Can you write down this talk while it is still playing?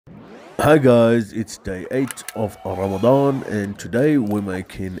Hi guys, it's day 8 of Ramadan and today we're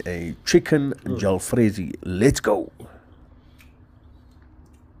making a chicken Jalfrezi. Let's go!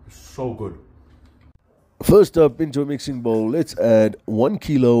 So good. First up, into a mixing bowl, let's add 1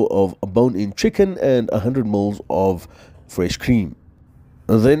 kilo of bone-in chicken and 100 ml of fresh cream.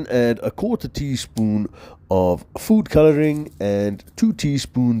 Then add a quarter teaspoon of food coloring and 2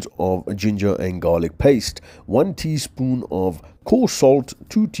 teaspoons of ginger and garlic paste, 1 teaspoon of coarse salt,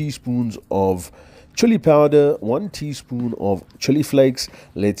 2 teaspoons of chili powder, 1 teaspoon of chili flakes.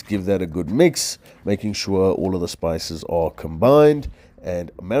 Let's give that a good mix, making sure all of the spices are combined,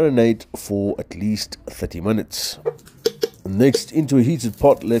 and marinate for at least 30 minutes. Next, into a heated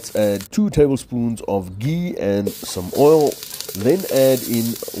pot, let's add 2 tablespoons of ghee and some oil. Then add in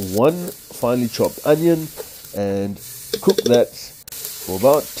 1 finely chopped onion and cook that for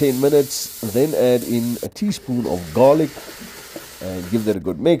about 10 minutes. Then add in a teaspoon of garlic and give that a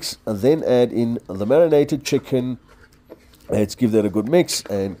good mix. And then add in the marinated chicken. Let's give that a good mix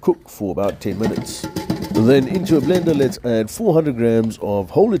and cook for about 10 minutes. Then into a blender, let's add 400 grams of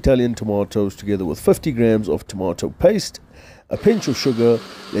whole Italian tomatoes together with 50 grams of tomato paste, a pinch of sugar.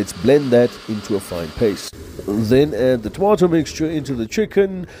 Let's blend that into a fine paste. Then add the tomato mixture into the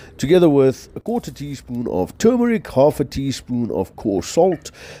chicken together with a quarter teaspoon of turmeric, half a teaspoon of coarse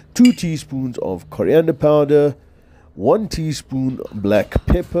salt, 2 teaspoons of coriander powder, 1 teaspoon black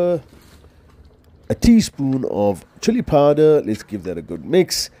pepper, a teaspoon of chili powder. Let's give that a good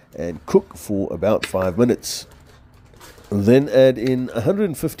mix and cook for about 5 minutes. Then add in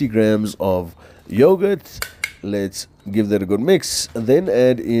 150 grams of yogurt. Let's give that a good mix. Then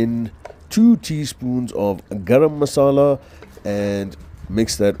add in 2 teaspoons of garam masala and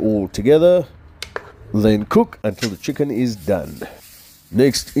mix that all together. Then cook until the chicken is done.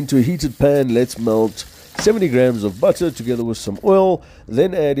 Next, into a heated pan, let's melt 70 grams of butter together with some oil.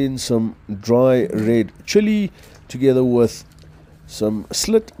 Then add in some dry red chili together with some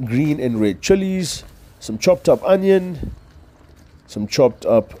slit green and red chilies, some chopped up onion, some chopped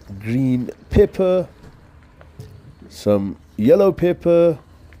up green pepper, some yellow pepper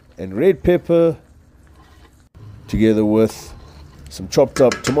and red pepper, together with some chopped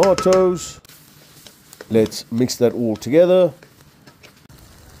up tomatoes. Let's mix that all together.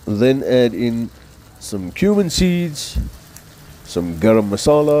 Then add in some cumin seeds, some garam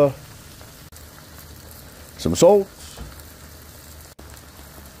masala, some salt,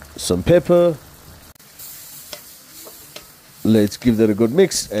 some pepper. Let's give that a good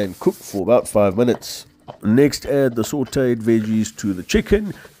mix and cook for about 5 minutes. Next, add the sauteed veggies to the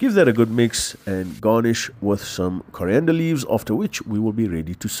chicken, give that a good mix and garnish with some coriander leaves, after which we will be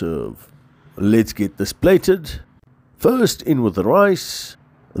ready to serve. Let's get this plated. First in with the rice,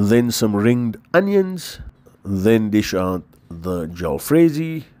 then some ringed onions, then dish out the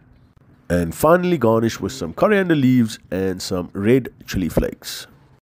jalfrezi, and finally garnish with some coriander leaves and some red chili flakes.